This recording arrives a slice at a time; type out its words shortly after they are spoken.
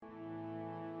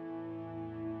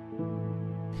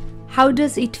How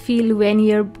does it feel when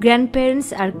your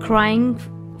grandparents are crying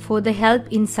for the help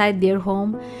inside their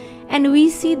home and we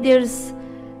see their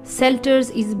shelters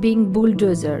is being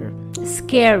bulldozed?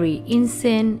 Scary,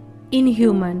 insane,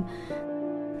 inhuman.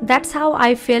 That's how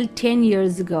I felt 10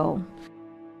 years ago.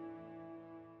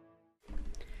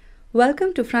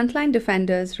 Welcome to Frontline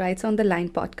Defenders Rights on the Line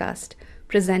podcast,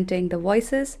 presenting the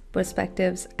voices,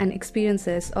 perspectives, and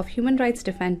experiences of human rights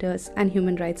defenders and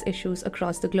human rights issues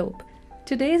across the globe.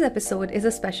 Today's episode is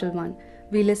a special one.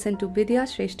 We listen to Bidya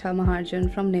Shrestha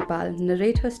Maharjan from Nepal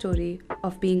narrate her story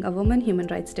of being a woman human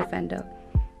rights defender.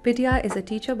 Bidya is a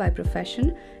teacher by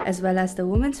profession as well as the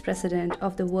women's president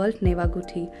of the World Newa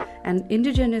Guthi, an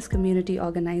indigenous community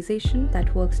organization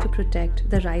that works to protect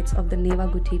the rights of the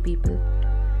Newa Guthi people.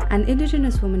 An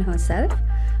indigenous woman herself,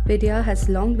 Bidya has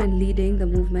long been leading the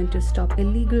movement to stop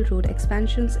illegal road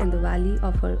expansions in the valley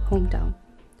of her hometown.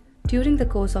 During the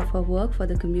course of her work for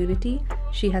the community,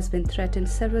 she has been threatened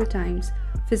several times,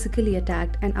 physically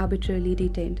attacked, and arbitrarily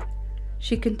detained.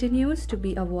 She continues to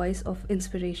be a voice of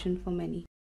inspiration for many.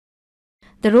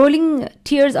 The rolling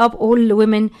tears of old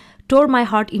women tore my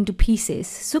heart into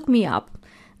pieces, shook me up.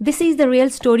 This is the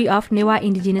real story of Newa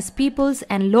indigenous peoples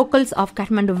and locals of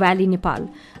Kathmandu Valley, Nepal.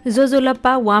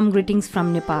 Zozolappa, warm greetings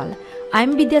from Nepal. I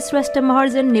am Bidya Shrestha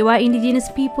Maharjan, Newa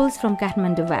indigenous peoples from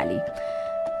Kathmandu Valley.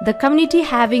 The community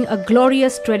having a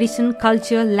glorious tradition,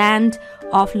 culture, land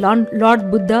of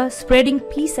Lord Buddha, spreading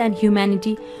peace and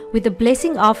humanity with the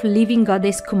blessing of living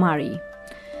goddess Kumari.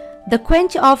 The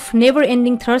quench of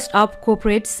never-ending thirst of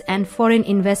corporates and foreign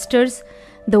investors,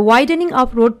 the widening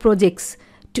of road projects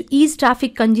to ease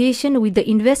traffic congestion with the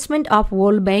investment of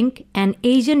World Bank and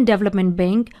Asian Development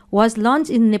Bank was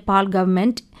launched in Nepal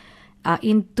government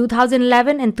in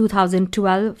 2011 and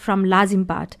 2012 from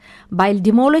Lazimpat. By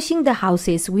demolishing the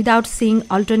houses without seeing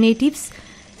alternatives,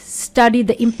 study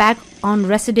the impact on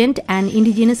resident and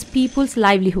indigenous people's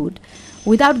livelihood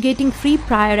without getting free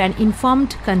prior and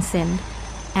informed consent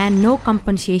and no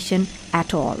compensation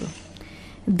at all.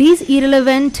 These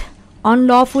irrelevant,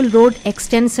 unlawful road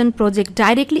extension project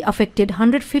directly affected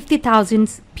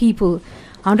 150,000 people,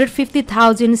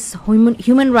 150,000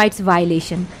 human rights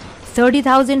violation,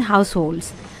 30,000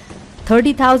 households,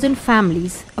 30,000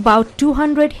 families, about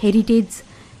 200 heritage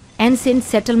ancient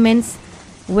settlements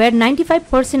where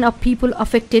 95% of people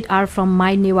affected are from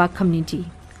my Newa community.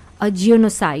 A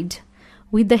genocide.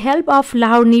 With the help of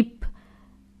Lahore Nip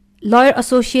Lawyer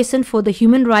Association for the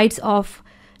Human Rights of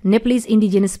Nepalese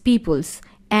Indigenous Peoples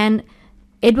and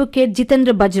Advocate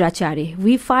Jitendra Bajracharya,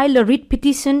 we filed a writ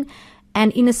petition,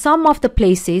 and in some of the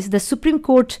places, the Supreme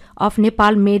Court of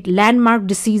Nepal made landmark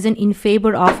decision in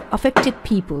favor of affected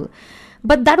people.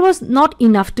 But that was not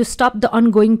enough to stop the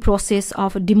ongoing process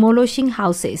of demolishing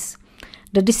houses.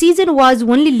 The decision was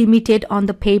only limited on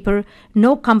the paper.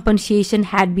 No compensation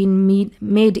had been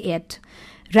made yet.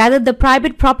 Rather, the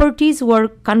private properties were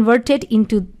converted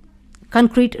into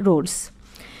concrete roads.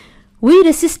 We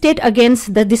resisted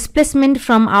against the displacement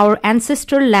from our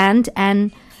ancestral land,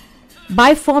 and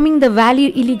by forming the Valley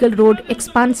Illegal Road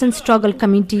Expansion Struggle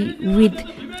Committee with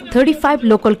 35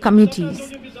 local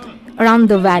communities around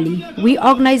the valley, we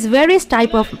organized various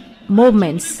types of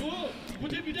movements,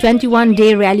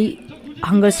 21-day rally,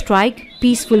 hunger strike,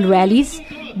 peaceful rallies,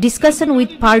 discussion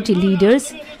with party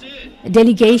leaders,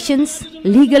 delegations,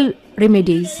 legal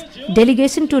remedies,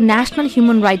 delegation to National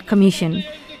Human Rights Commission,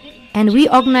 and we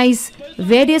organize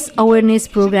various awareness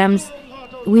programs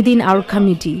within our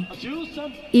community,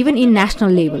 even in national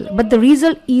level. But the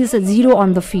result is zero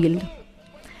on the field.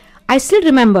 I still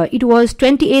remember it was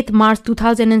 28th March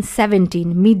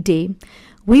 2017, midday.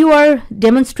 We were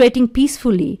demonstrating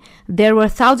peacefully. There were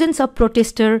thousands of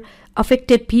protesters,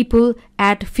 affected people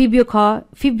at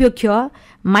Phibyokhya,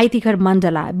 Maitikhar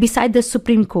Mandala, beside the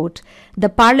Supreme Court, the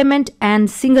Parliament, and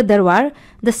Singhadarwar,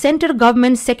 the central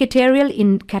government secretarial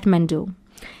in Kathmandu.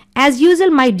 As usual,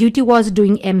 my duty was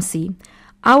doing MC.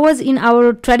 I was in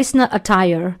our traditional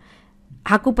attire,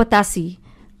 hakupatasi,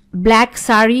 black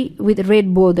sari with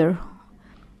red border,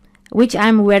 which I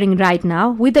am wearing right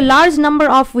now. With a large number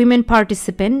of women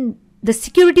participants, the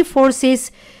security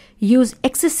forces used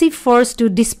excessive force to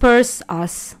disperse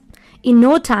us. In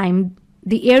no time,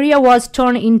 the area was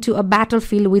turned into a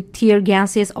battlefield with tear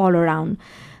gases all around.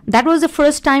 That was the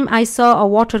first time I saw a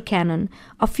water cannon.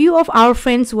 A few of our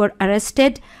friends were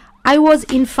arrested. I was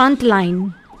in front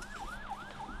line.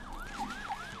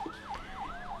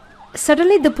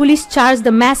 Suddenly, the police charged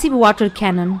the massive water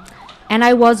cannon, and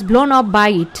I was blown up by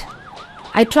it.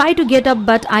 I tried to get up,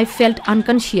 but I felt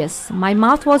unconscious. My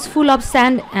mouth was full of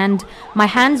sand and my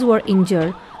hands were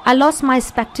injured. I lost my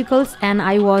spectacles and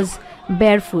I was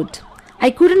barefoot. I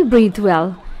couldn't breathe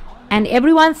well. and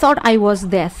everyone thought I was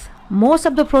death. Most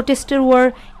of the protesters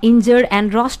were injured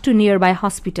and rushed to nearby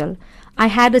hospital. I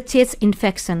had a chest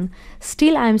infection.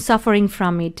 Still, I am suffering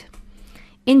from it.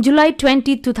 In July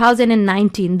 20,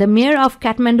 2019, the mayor of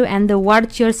Kathmandu and the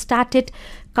ward chair started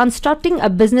constructing a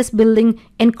business building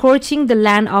encroaching the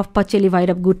land of Pacheli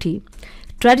Vairab Guti,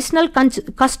 traditional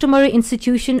customary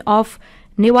institution of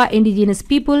Newa indigenous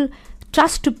people,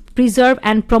 trust to preserve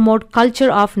and promote culture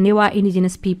of Newa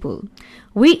indigenous people.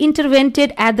 We intervened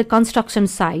at the construction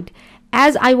site,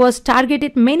 as I was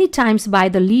targeted many times by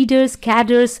the leaders,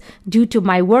 cadres, due to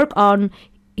my work on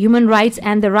human rights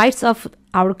and the rights of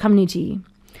our community.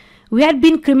 We had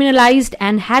been criminalized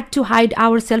and had to hide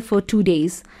ourselves for 2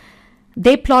 days.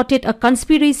 They plotted a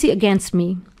conspiracy against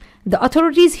me. The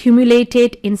authorities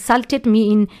humiliated, insulted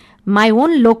me in my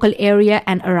own local area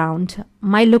and around.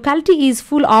 My locality is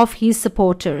full of his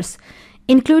supporters,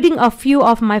 including a few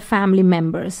of my family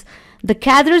members. The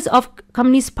cadres of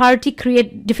Communist Party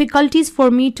create difficulties for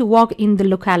me to walk in the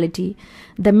locality.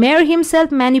 The mayor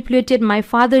himself manipulated my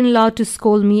father-in-law to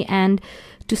scold me and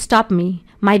to stop me.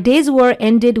 My days were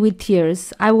ended with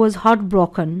tears. I was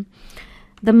heartbroken.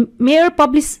 The mayor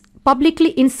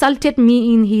publicly insulted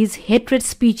me in his hatred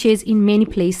speeches in many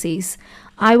places.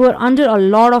 I was under a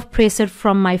lot of pressure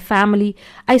from my family.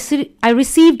 I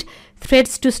received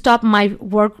threats to stop my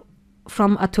work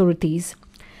from authorities.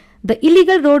 The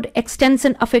illegal road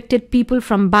extension affected people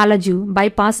from Balaju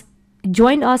bypass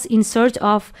joined us in search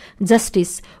of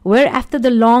justice, where after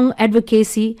the long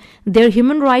advocacy, their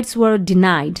human rights were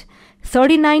denied.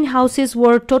 39 houses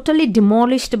were totally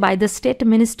demolished by the State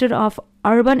Minister of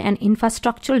Urban and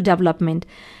Infrastructural Development,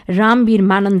 Rambir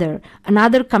Manandar,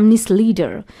 another communist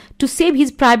leader, to save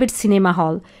his private cinema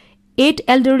hall. 8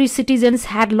 elderly citizens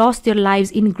had lost their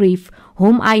lives in grief,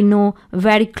 whom I know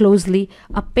very closely,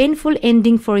 a painful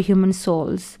ending for human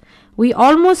souls. We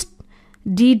almost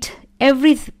did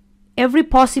every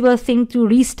possible thing to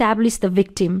re-establish the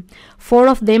victim. 4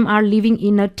 of them are living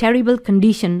in a terrible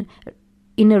condition,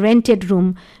 in a rented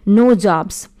room, no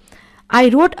jobs. I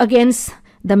wrote against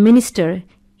the minister.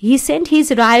 He sent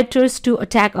his rioters to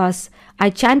attack us. I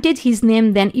chanted his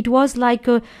name, then it was like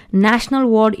a national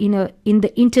war in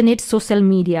the internet social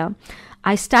media.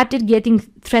 I started getting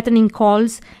threatening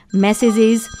calls,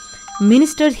 messages.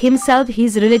 Minister himself,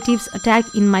 his relatives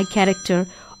attacked in my character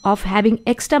of having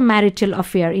extramarital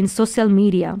affair in social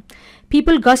media.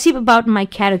 People gossip about my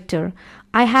character.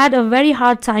 I had a very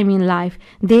hard time in life.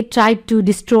 They tried to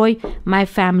destroy my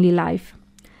family life.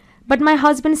 But my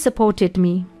husband supported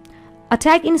me.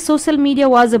 Attack in social media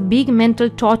was a big mental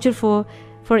torture.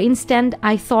 For instance,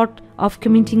 I thought of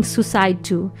committing suicide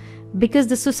too, because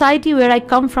the society where I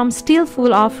come from still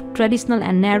full of traditional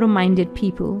and narrow-minded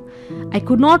people. I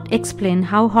could not explain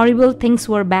how horrible things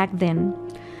were back then.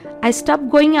 I stopped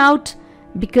going out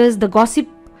because the gossip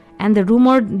and the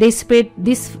rumor they spread,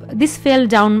 this fell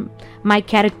down my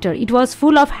character. It was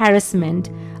full of harassment.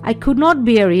 I could not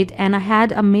bear it, and I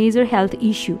had a major health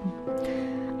issue.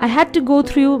 I had to go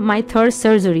through my 3rd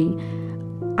surgery.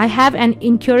 I have an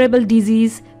incurable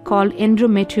disease called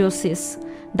endometriosis.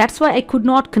 That's why I could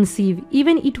not conceive.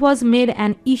 Even it was made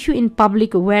an issue in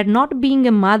public, where not being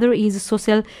a mother is a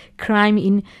social crime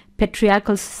in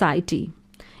patriarchal society.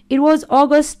 It was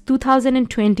August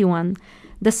 2021.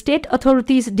 The state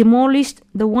authorities demolished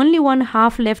the only one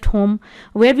half left home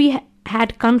where we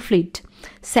had conflict.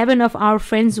 7 of our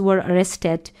friends were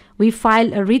arrested. We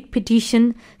filed a writ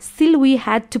petition. Still we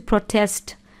had to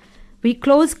protest. We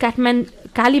closed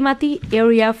Kalimati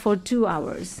area for 2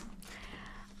 hours.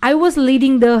 I was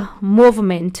leading the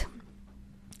movement.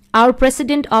 Our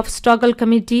president of struggle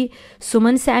committee,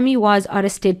 Suman Sami, was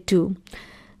arrested too.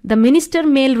 The minister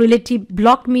male relative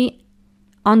blocked me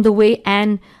on the way,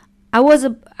 and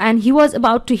he was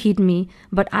about to hit me,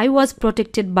 but I was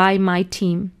protected by my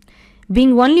team.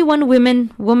 Being only one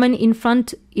woman in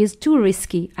front is too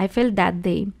risky. I felt that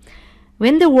day.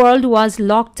 When the world was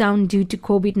locked down due to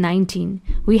COVID-19,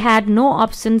 we had no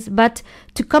options but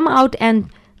to come out and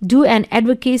do an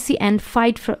advocacy and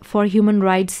fight for human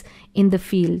rights in the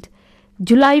field.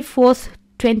 July 4th,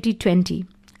 2020.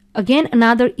 Again,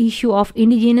 another issue of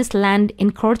indigenous land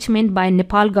encroachment by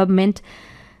Nepal government.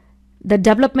 The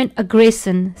development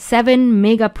aggression, 7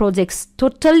 mega projects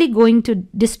totally going to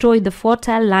destroy the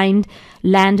fertile land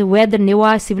where the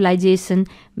Newa civilization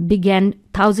began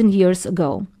 1,000 years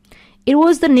ago. It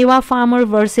was the Newa farmer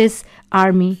versus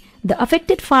army. The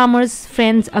affected farmers'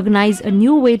 friends organized a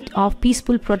new wave of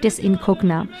peaceful protest in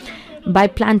Kokna by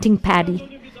planting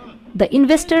paddy. The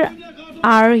investors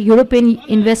are European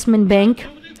Investment Bank,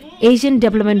 Asian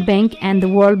Development Bank and the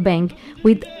World Bank,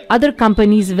 with other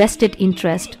companies' vested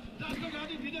interest.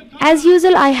 As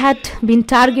usual, I had been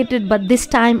targeted, but this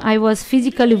time I was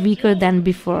physically weaker than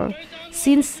before,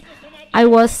 since I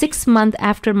was 6 months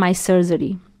after my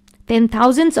surgery. Then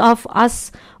thousands of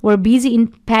us were busy in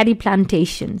paddy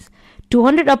plantations.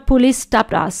 200 of police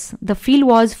stopped us. The field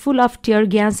was full of tear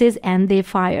gases and they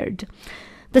fired.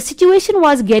 The situation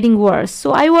was getting worse,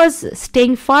 so I was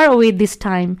staying far away this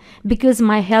time because of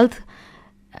my health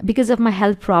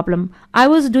problem. I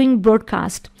was doing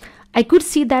broadcast. I could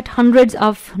see that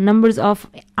numbers of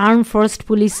armed forced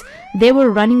police, they were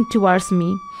running towards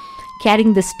me,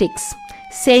 carrying the sticks,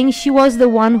 saying she was the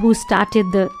one who started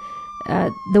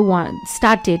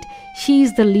She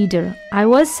is the leader. I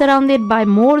was surrounded by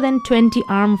more than 20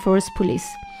 armed force police.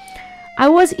 I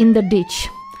was in the ditch.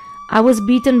 I was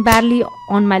beaten badly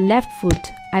on my left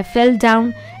foot. I fell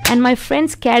down and my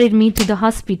friends carried me to the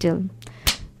hospital.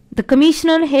 The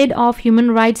commissioner head of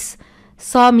human rights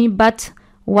saw me, but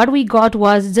what we got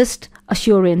was just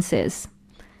assurances.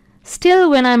 Still,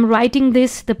 when I'm writing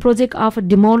this, the project of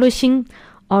demolishing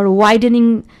or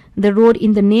widening the road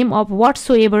in the name of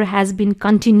whatsoever has been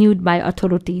continued by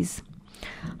authorities.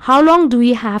 How long do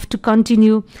we have to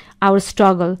continue our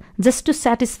struggle just to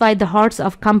satisfy the hearts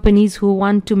of companies who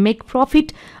want to make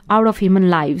profit out of human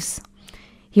lives?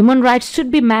 Human rights should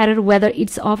be matter whether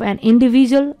it's of an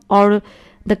individual or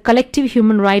the collective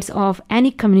human rights of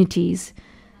any communities.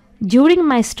 During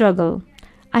my struggle,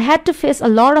 I had to face a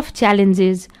lot of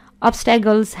challenges,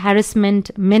 obstacles,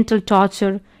 harassment, mental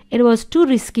torture. It was too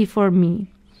risky for me.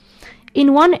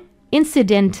 In one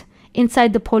incident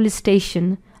inside the police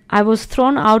station, I was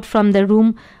thrown out from the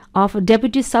room of a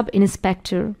deputy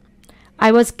sub-inspector.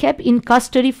 I was kept in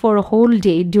custody for a whole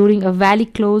day during a valley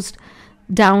closed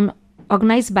down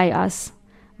organized by us.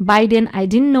 By then, I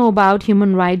didn't know about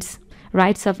human rights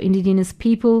of indigenous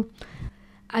people.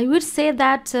 I would say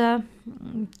that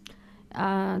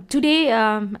today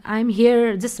I'm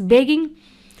here just begging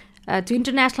to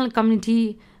international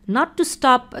community not to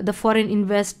stop the foreign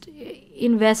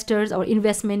investors or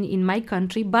investment in my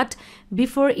country, but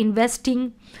before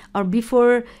investing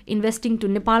to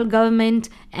Nepal government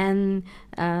and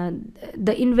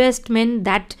the investment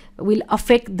that will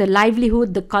affect the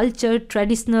livelihood, the culture,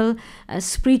 traditional,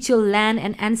 spiritual land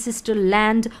and ancestral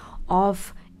land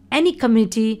of any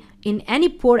community in any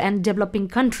poor and developing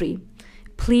country.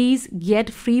 Please get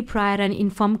free, prior and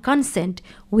informed consent,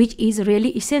 which is really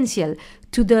essential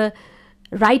to the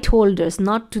right holders,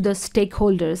 not to the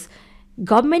stakeholders.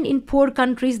 Government in poor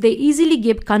countries, they easily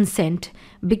give consent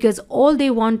because all they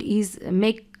want is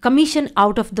make commission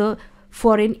out of the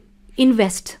foreign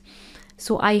invest.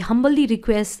 So I humbly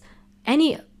request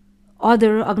any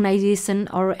other organization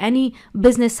or any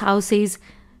business houses,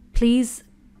 please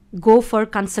go for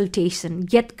consultation,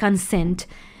 get consent,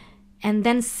 and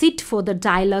then sit for the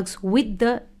dialogues with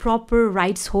the proper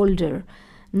rights holder,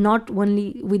 not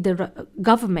only with the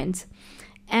governments.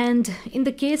 And in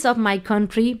the case of my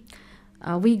country,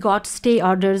 we got stay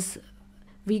orders,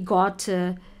 we got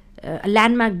a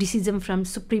landmark decision from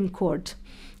Supreme Court,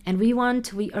 and we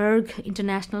urge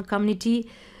international community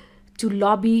to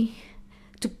lobby,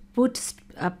 to put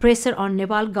pressure on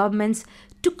Nepal governments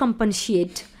to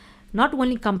compensate, not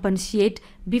only compensate,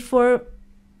 before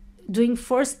doing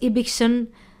forced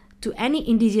eviction to any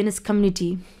indigenous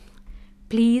community,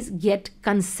 please get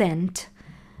consent.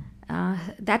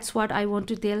 That's what I want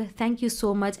to tell. Thank you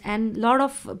so much. And a lot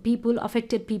of people,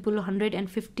 affected people,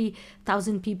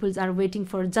 150,000 people are waiting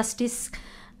for justice.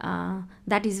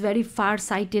 That is very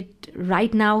far-sighted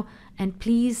right now. And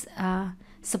please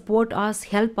support us,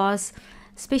 help us.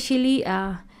 Especially,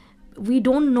 we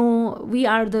don't know, we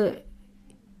are the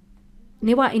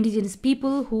Newa indigenous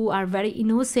people who are very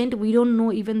innocent. We don't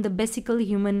know even the basic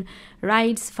human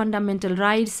rights, fundamental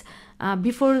rights.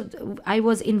 Before I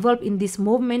was involved in this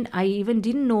movement, I even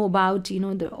didn't know about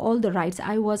all the rights.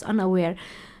 I was unaware.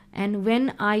 And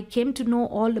when I came to know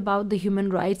all about the human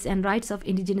rights and rights of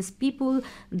indigenous people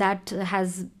that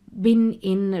has been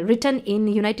written in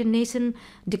United Nations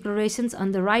declarations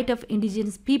on the right of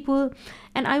indigenous people,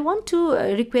 and I want to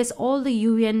request all the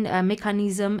UN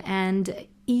mechanism and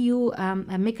EU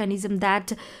mechanism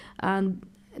that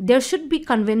there should be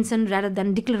convention rather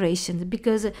than declarations,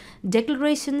 because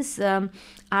declarations are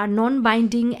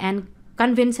non-binding and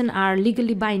convention are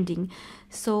legally binding.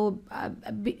 So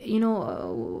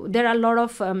there are a lot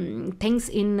of things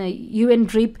in UN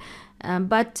DRIP,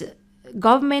 but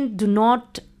government do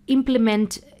not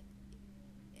implement.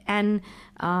 And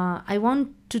I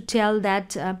want to tell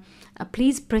that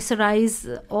please pressurize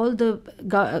all the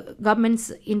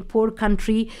governments in poor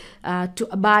country to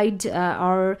abide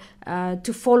or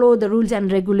to follow the rules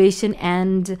and regulation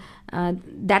and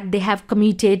that they have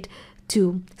committed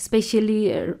too, especially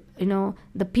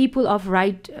the people of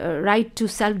right to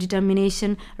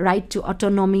self-determination, right to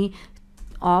autonomy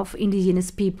of indigenous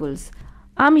peoples.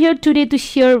 I'm here today to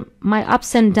share my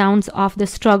ups and downs of the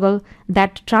struggle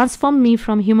that transformed me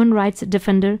from human rights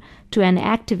defender to an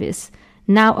activist,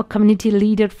 now a community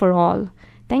leader for all.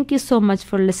 Thank you so much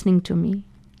for listening to me.